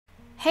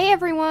Hey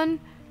everyone!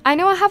 I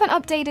know I haven't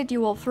updated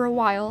you all for a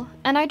while,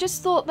 and I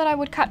just thought that I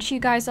would catch you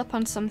guys up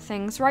on some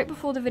things right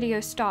before the video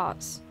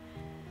starts.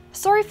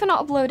 Sorry for not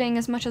uploading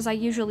as much as I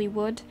usually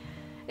would.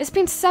 It's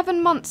been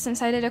 7 months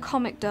since I did a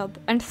comic dub,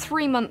 and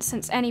 3 months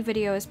since any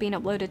video has been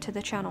uploaded to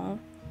the channel.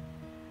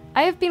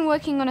 I have been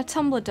working on a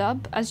Tumblr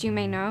dub, as you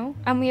may know,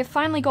 and we have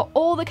finally got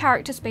all the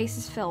character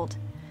spaces filled.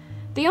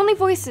 The only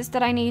voices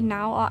that I need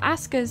now are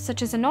askers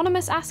such as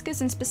anonymous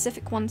askers and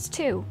specific ones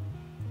too.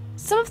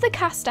 Some of the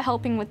cast are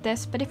helping with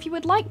this, but if you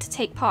would like to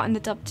take part in the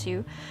dub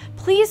too,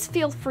 please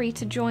feel free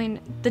to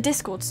join the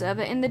Discord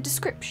server in the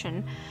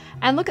description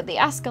and look at the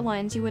asker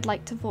lines you would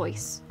like to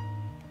voice.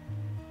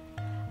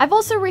 I've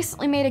also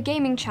recently made a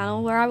gaming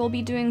channel where I will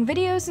be doing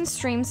videos and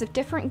streams of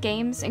different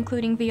games,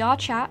 including VR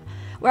chat,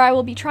 where I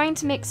will be trying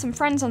to make some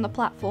friends on the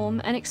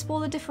platform and explore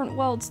the different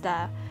worlds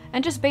there,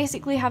 and just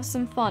basically have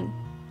some fun.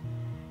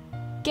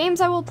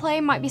 Games I will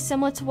play might be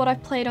similar to what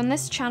I've played on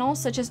this channel,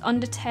 such as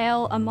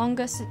Undertale,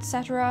 Among Us,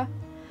 etc.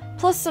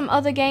 Plus some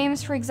other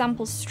games, for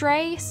example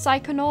Stray,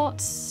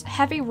 Psychonauts,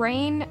 Heavy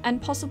Rain,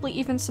 and possibly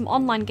even some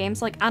online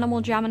games like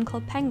Animal Jam and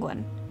Club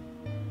Penguin.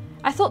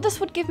 I thought this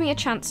would give me a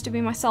chance to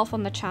be myself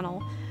on the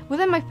channel,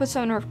 within my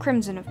persona of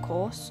Crimson of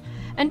course,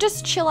 and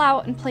just chill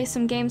out and play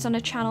some games on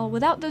a channel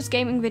without those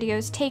gaming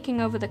videos taking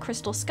over the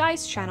Crystal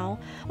Skies channel,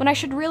 when I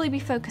should really be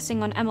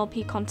focusing on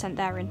MLP content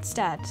there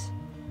instead.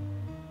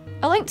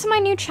 A link to my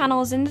new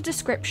channel is in the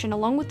description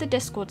along with the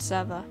Discord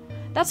server.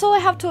 That's all I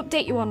have to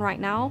update you on right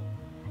now.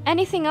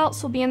 Anything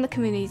else will be in the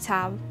community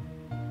tab.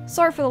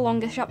 Sorry for the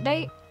longish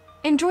update.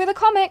 Enjoy the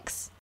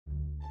comics!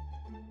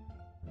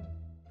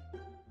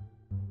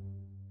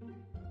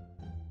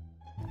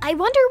 I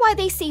wonder why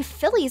they say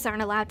fillies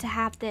aren't allowed to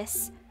have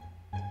this.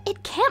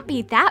 It can't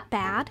be that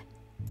bad.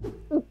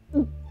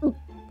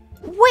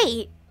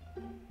 Wait,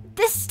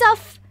 this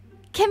stuff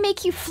can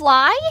make you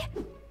fly?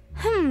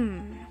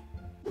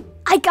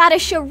 I gotta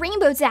show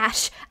Rainbow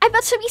Dash. I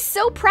bet she'll be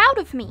so proud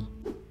of me.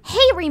 Hey,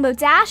 Rainbow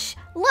Dash,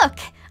 look,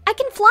 I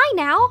can fly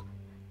now.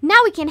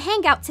 Now we can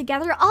hang out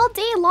together all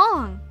day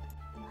long.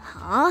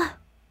 Huh?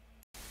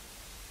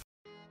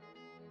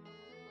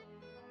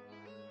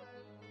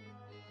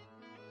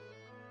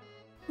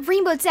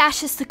 Rainbow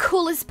Dash is the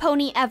coolest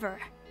pony ever.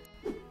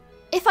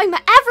 If I'm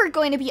ever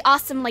going to be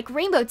awesome like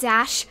Rainbow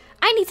Dash,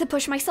 I need to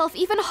push myself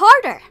even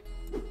harder.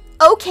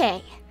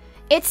 Okay.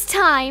 It's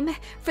time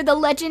for the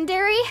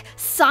legendary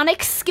Sonic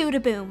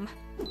Scootaboom.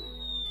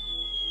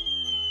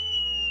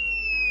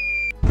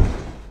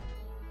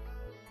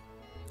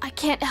 I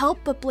can't help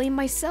but blame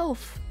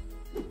myself.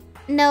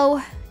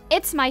 No,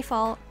 it's my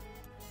fault.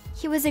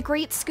 He was a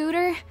great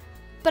scooter,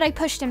 but I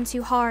pushed him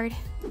too hard.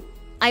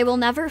 I will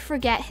never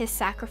forget his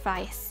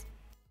sacrifice.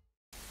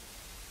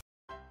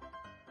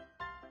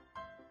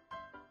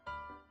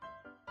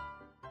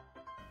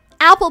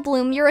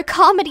 Applebloom, you're a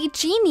comedy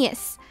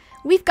genius.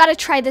 We've got to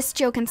try this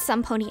joke on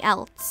some pony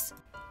else.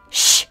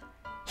 Shh!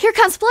 Here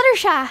comes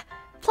Fluttershy!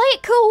 Play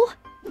it cool!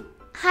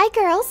 Hi,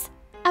 girls.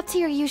 Up to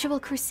your usual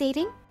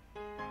crusading?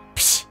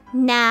 Psh,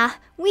 nah,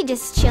 we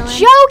just chillin'.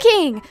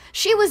 Joking!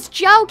 She was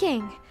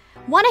joking!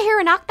 Wanna hear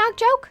a knock-knock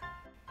joke?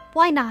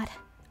 Why not?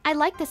 I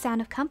like the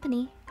sound of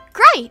company.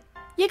 Great!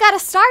 You gotta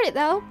start it,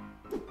 though.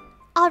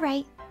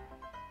 Alright.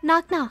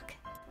 Knock-knock.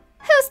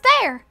 Who's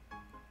there?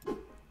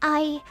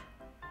 I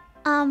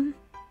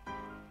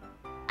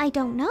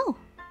don't know.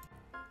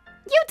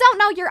 You don't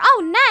know your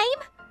own name!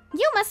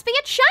 You must be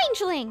a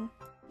changeling!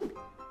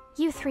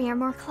 You three are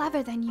more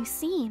clever than you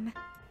seem.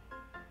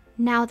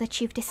 Now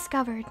that you've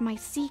discovered my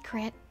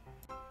secret.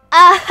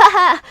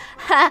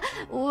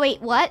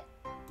 Wait, what?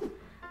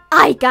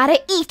 I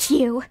gotta eat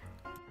you!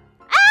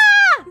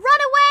 Ah! Run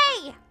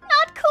away!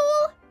 Not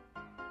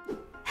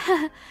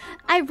cool!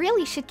 I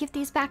really should give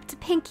these back to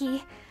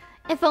Pinky.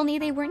 If only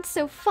they weren't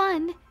so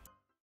fun.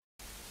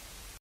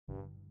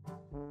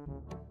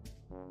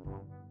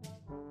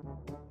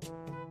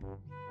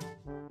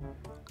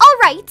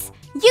 Alright,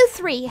 you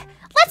three,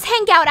 let's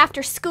hang out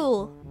after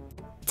school.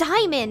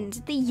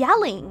 Diamond, the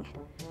yelling.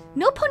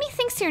 No pony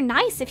thinks you're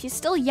nice if you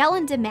still yell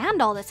and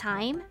demand all the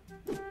time.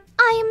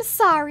 I'm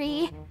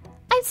sorry.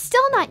 I'm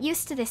still not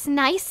used to this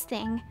nice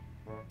thing.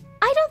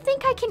 I don't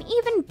think I can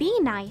even be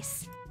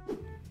nice.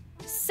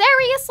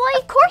 Seriously?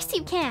 Of course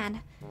you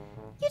can.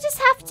 You just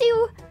have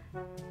to,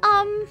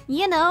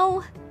 you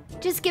know,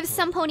 just give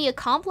some pony a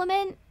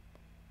compliment.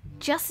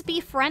 Just be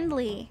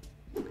friendly.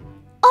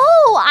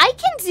 Oh, I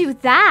can do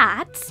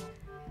that!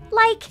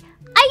 Like,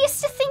 I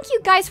used to think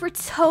you guys were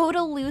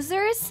total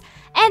losers,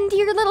 and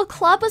your little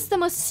club was the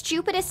most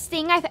stupidest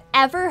thing I've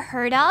ever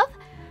heard of,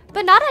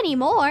 but not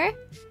anymore.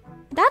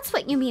 That's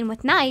what you mean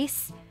with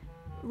nice,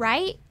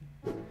 right?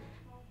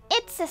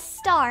 It's a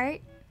start.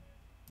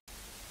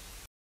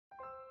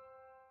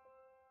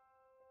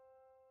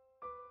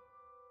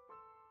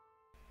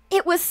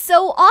 It was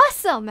so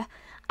awesome!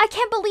 I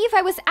can't believe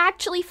I was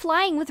actually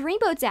flying with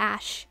Rainbow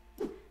Dash.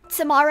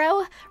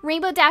 Tomorrow,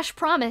 Rainbow Dash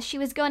promised she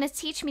was going to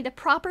teach me the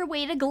proper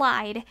way to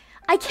glide.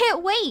 I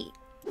can't wait!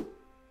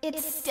 It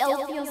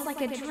still feels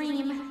like a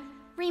dream.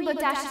 Rainbow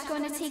Dash is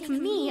going to take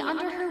me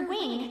under her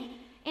wing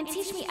and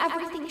teach me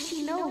everything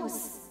she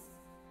knows.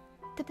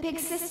 The big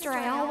sister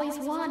I always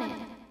wanted.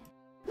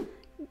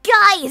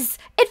 Guys,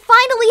 it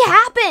finally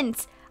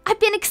happened! I've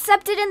been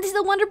accepted into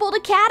the Wonderbolt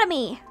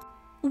Academy.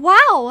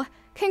 Wow!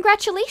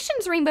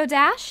 Congratulations, Rainbow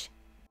Dash!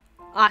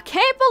 I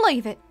can't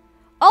believe it!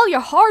 All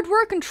your hard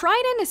work and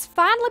training is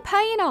finally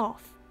paying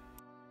off.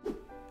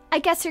 I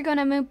guess you're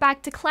gonna move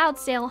back to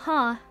Cloudsdale,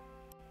 huh?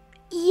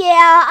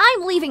 Yeah,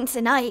 I'm leaving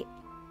tonight.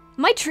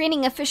 My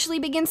training officially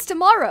begins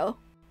tomorrow.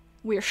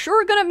 We're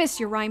sure gonna miss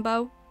you,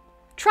 Rainbow.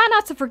 Try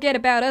not to forget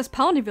about us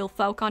Ponyville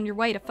folk on your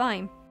way to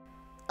fame.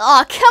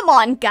 Aw, come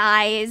on,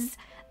 guys.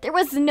 There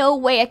was no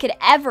way I could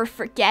ever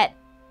forget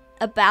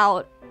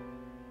about...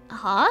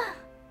 Huh?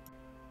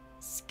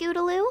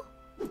 Scootaloo?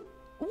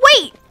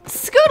 Wait!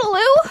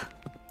 Scootaloo?!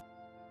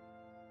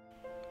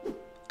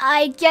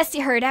 I guess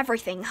you heard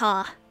everything,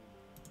 huh?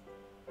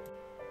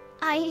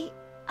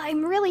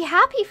 I'm really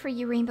happy for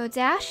you, Rainbow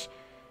Dash.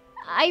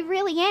 I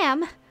really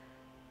am.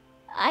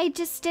 I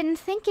just didn't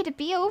think it'd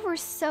be over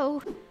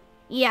so...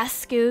 Yeah,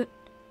 Scoot.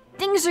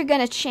 Things are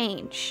gonna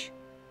change.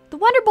 The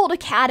Wonderbolt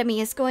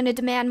Academy is going to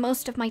demand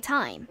most of my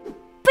time.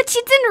 But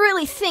you didn't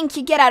really think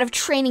you'd get out of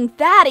training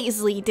that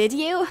easily, did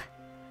you?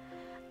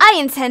 I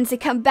intend to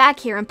come back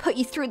here and put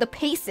you through the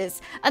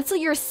paces until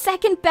you're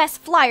second best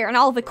flyer in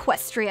all of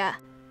Equestria.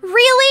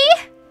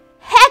 Really?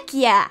 Heck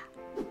yeah!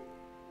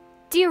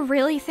 Do you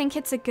really think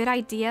it's a good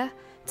idea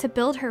to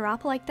build her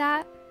up like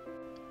that?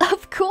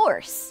 Of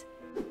course.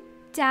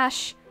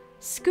 Dash,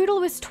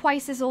 Scootaloo is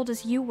twice as old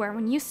as you were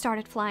when you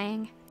started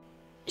flying.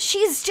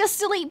 She's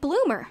just a late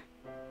bloomer.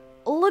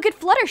 Look at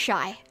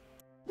Fluttershy.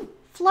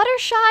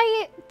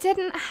 Fluttershy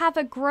didn't have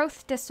a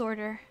growth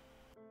disorder.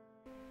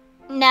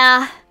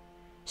 Nah,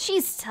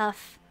 she's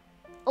tough.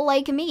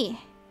 Like me.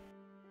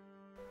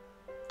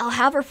 I'll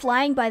have her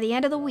flying by the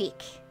end of the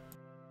week.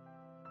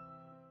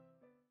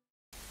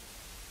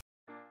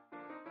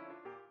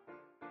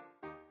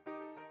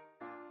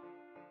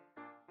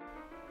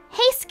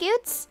 Hey,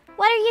 Scoots!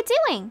 What are you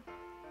doing?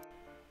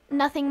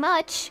 Nothing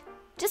much.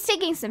 Just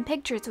taking some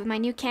pictures with my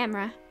new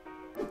camera.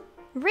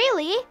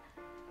 Really?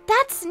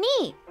 That's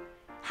neat.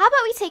 How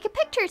about we take a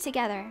picture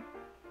together?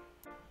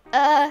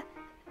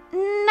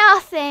 No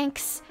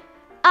thanks.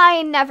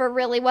 I never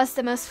really was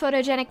the most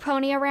photogenic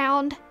pony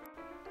around.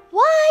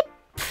 What?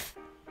 Pfft,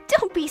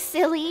 don't be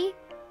silly.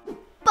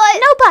 But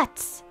no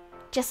buts.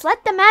 Just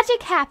let the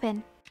magic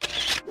happen.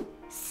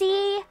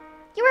 See?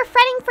 You were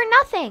fretting for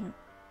nothing.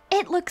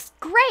 It looks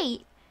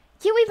great.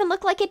 You even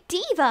look like a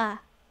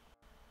diva.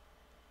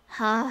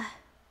 Huh.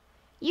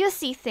 You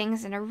see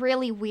things in a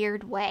really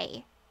weird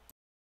way.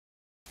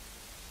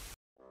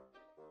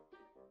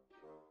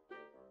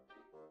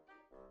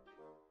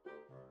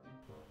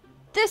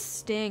 This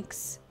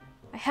stinks.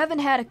 I haven't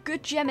had a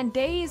good gem in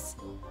days,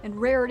 and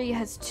Rarity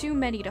has too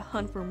many to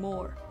hunt for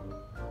more.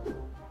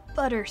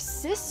 But her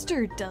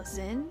sister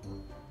doesn't.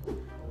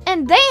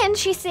 And then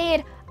she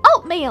said,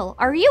 "Oatmeal,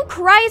 are you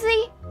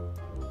crazy?"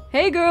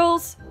 Hey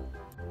girls!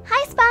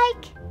 Hi,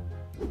 Spike!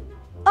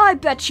 I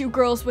bet you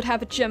girls would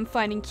have a gem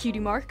finding cutie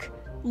mark,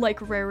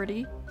 like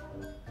Rarity.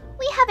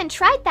 We haven't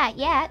tried that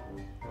yet.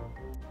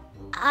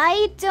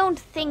 I don't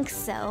think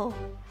so.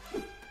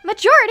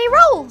 Majority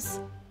rules!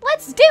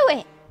 Let's do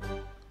it!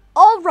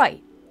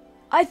 Alright,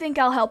 I think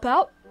I'll help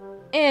out,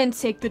 and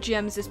take the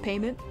gems as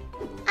payment.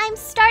 I'm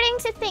starting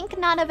to think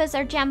none of us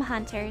are gem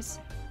hunters.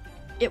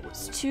 It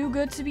was too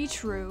good to be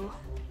true.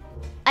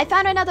 I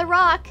found another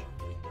rock.